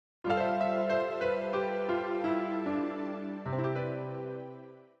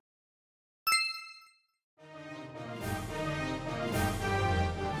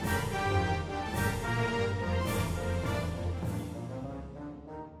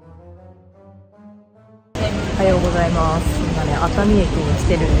おはようございます。今ね、熱海駅に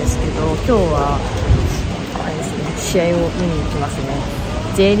来てるんですけど、今日はあれですね、試合を見に行きますね。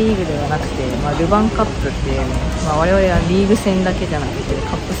J リーグではなくて、ルヴァンカップっていうね、我々はリーグ戦だけじゃなくて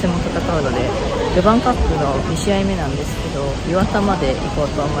カップ戦も戦うので、ルヴァンカップの2試合目なんですけど、磐田まで行こう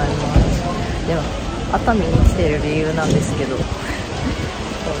と思います。では熱海に来ている理由なんですけど、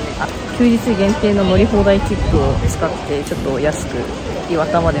休日限定の乗り放題切符を使ってちょっと安く磐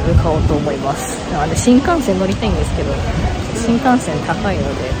田まで向かおうと思います。新幹線乗りたいんですけど、新幹線高いの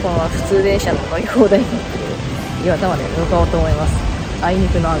で、このまま普通電車の乗り放題に乗って磐田まで向かおうと思います。あいに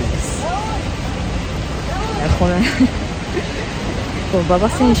くの雨です。このこう馬場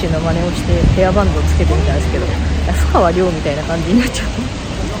選手の真似をしてヘアバンドをつけてみたんですけど、深川亮みたいな感じになっちゃって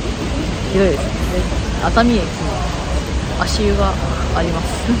ひどいですね。熱海駅に足湯があります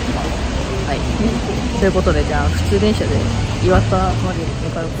はい、ということで、じゃあ普通電車で磐田まで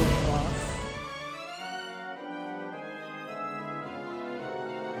向かうと思います。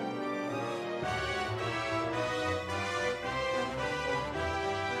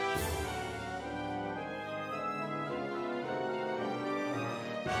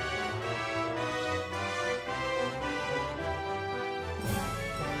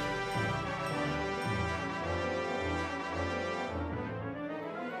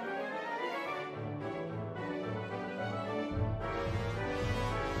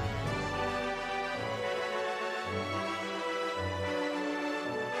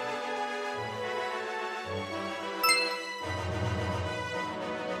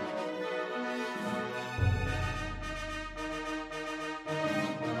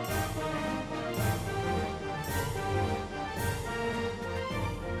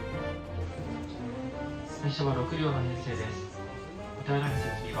最初は6両の編成です。歌いられる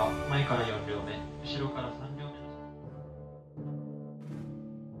席は前から4両目、後ろから3両目の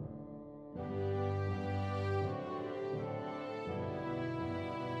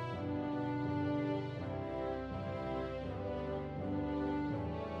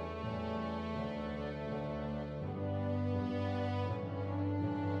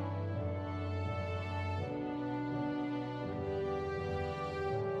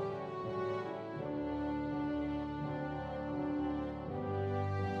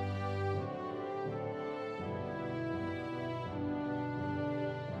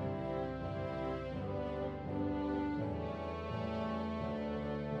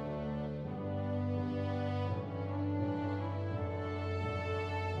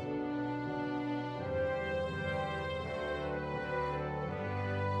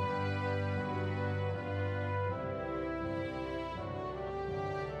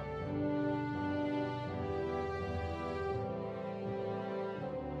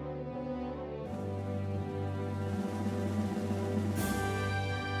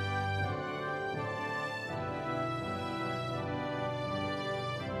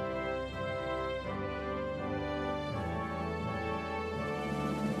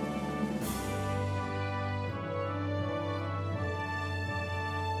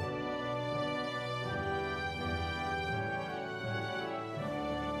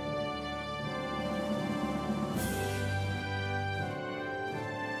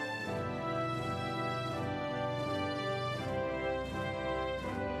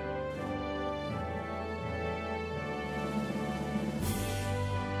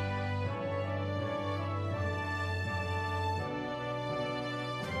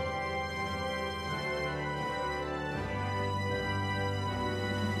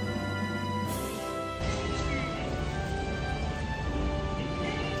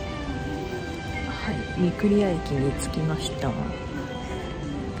三栗駅に着きました。こ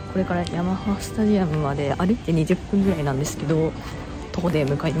れからヤマハスタジアムまで歩いて20分ぐらいなんですけど、徒歩で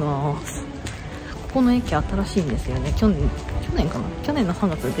向かいます。ここの駅新しいんですよね。去年かな、去年の3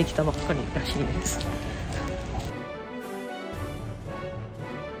月できたばっかりらしいです。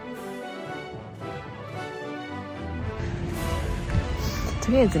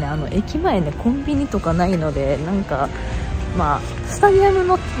とりあえずね、駅前ね、コンビニとかないので、スタジアム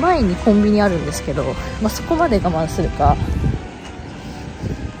の前にコンビニあるんですけど、そこまで我慢するか。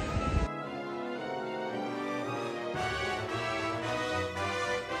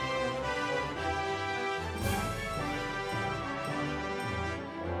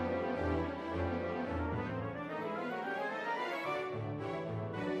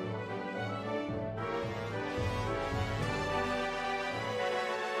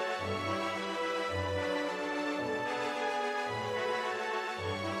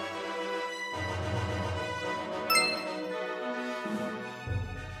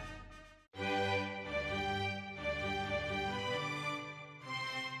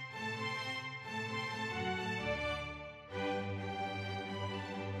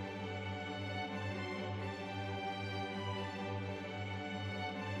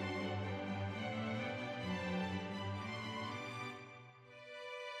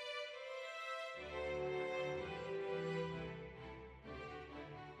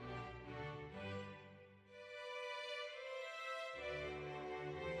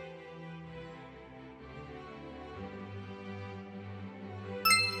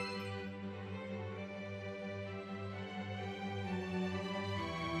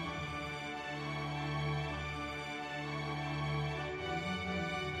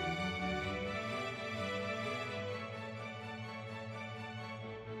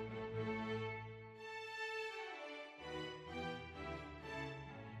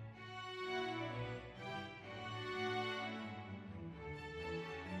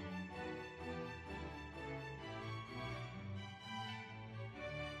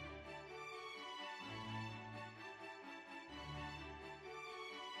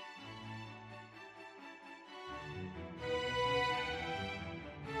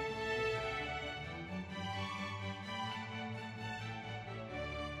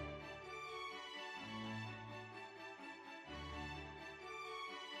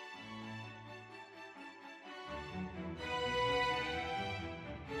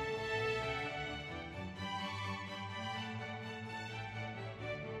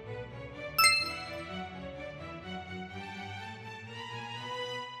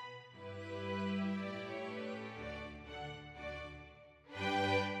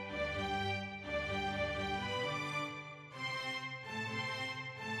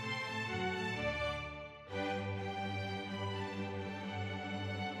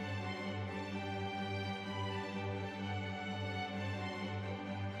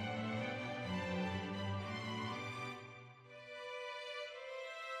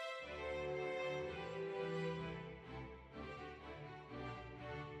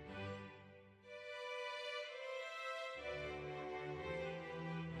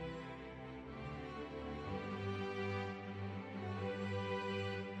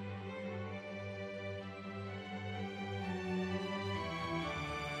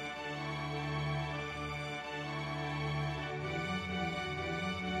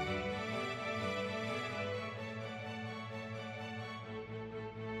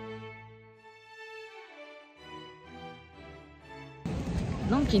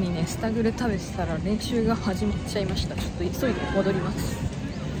のんきにねスタグル食べてたら練習が始まっちゃいました。ちょっと急いで戻ります。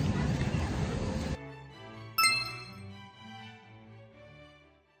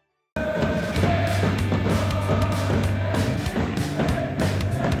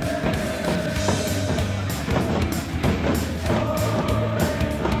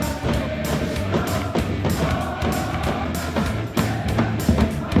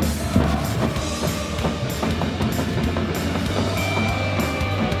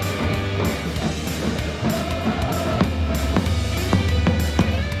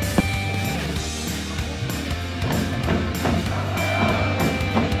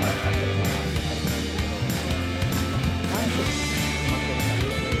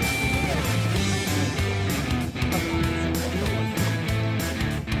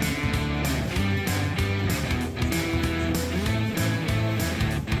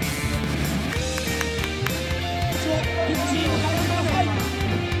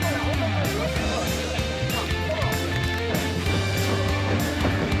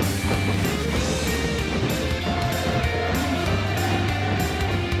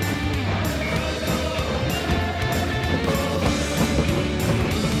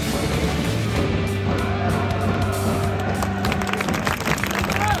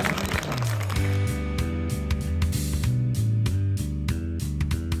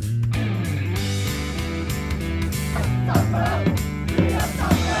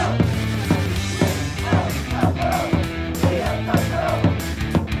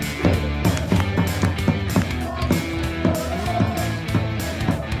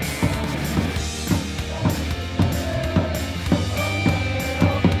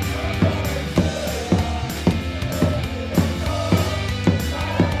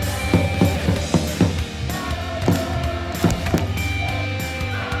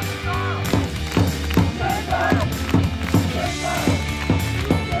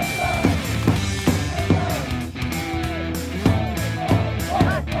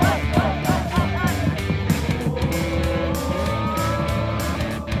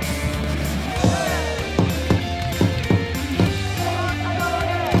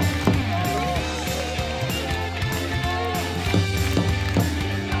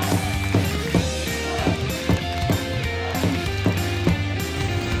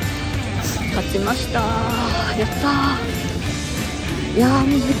勝ちました。やったー。いやー、もう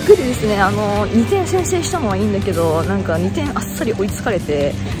びっくりですね。2点先制したのはいいんだけど、なんか2点あっさり追いつかれ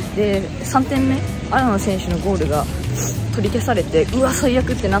て、で3点目荒野選手のゴールが取り消されて、うわ最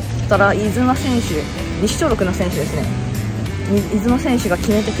悪ってなったら、飯妻選手、西長六の選手ですね、飯妻選手が決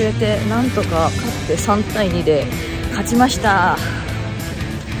めてくれて、なんとか勝って3対2で勝ちました。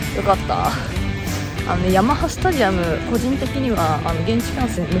よかった。ヤマハスタジアム、個人的には現地観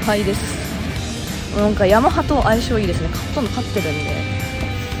戦無敗です。なんかヤマハと相性いいですね。ほとんど勝ってるんで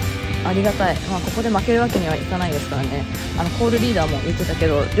ありがたい。ここで負けるわけにはいかないですからね。コールリーダーも言ってたけ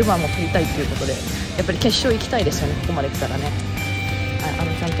ど、ルヴァンも取りたいということで、やっぱり決勝行きたいですよね。ここまで来たらね、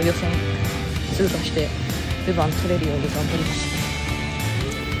ちゃんと予選通過してルヴァン取れるように頑張りまし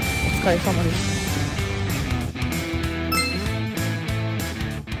た。お疲れ様でし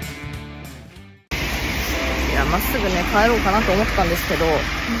た。まっすぐね帰ろうかなと思ったんですけど、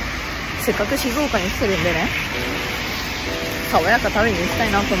せっかく静岡に来てるんでね、爽やか食べに行きた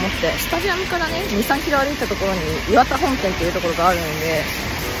いなと思って、スタジアムからね 2,3 キロ歩いたところに磐田本店っていうところがあるんで、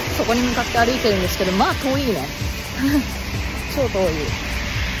そこに向かって歩いてるんですけど、まあ遠いね超遠い。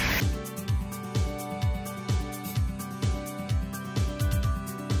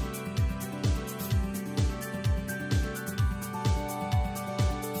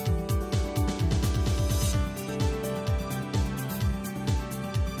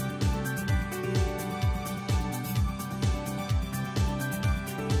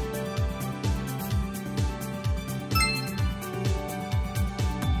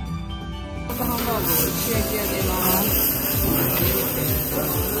ハンバーグ石焼きあげます。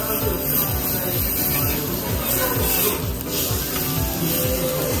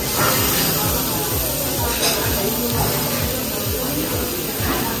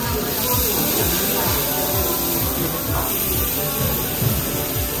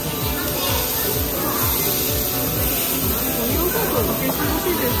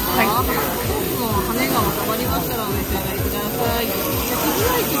はい。ソースの羽がまたまりましたらお召し上がりください。焼き具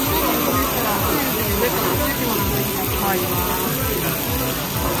合気になるものでしたら、上から熱いものをぜひ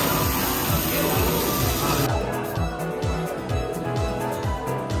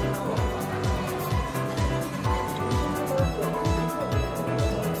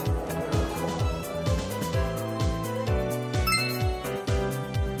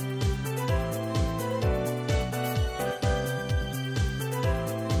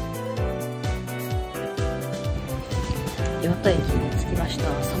磐田駅に着きました。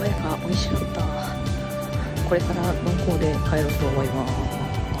爽やか、美味しかった。これから鈍行で帰ろうと思います。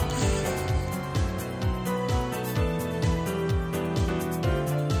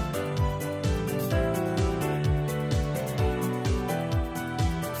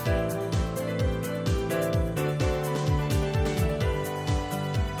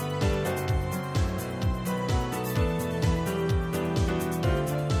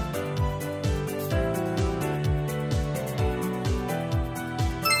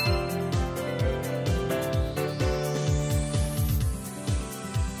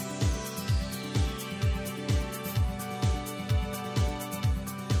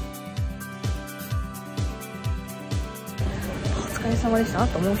お疲れ様でした。あ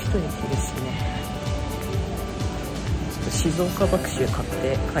ともう一駅ですね。ちょっと静岡爆酒買っ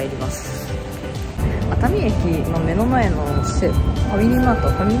て帰ります。熱海駅の目の前のファミリーマ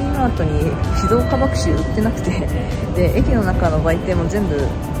ートに静岡爆酒売ってなくて、で駅の中の売店も全部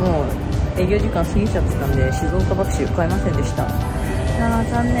もう営業時間過ぎちゃってたんで、静岡爆酒買えませんでした。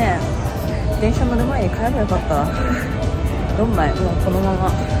残念。電車乗る前に買えばよかった。4枚もうこのま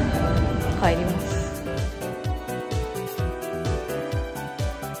ま帰ります。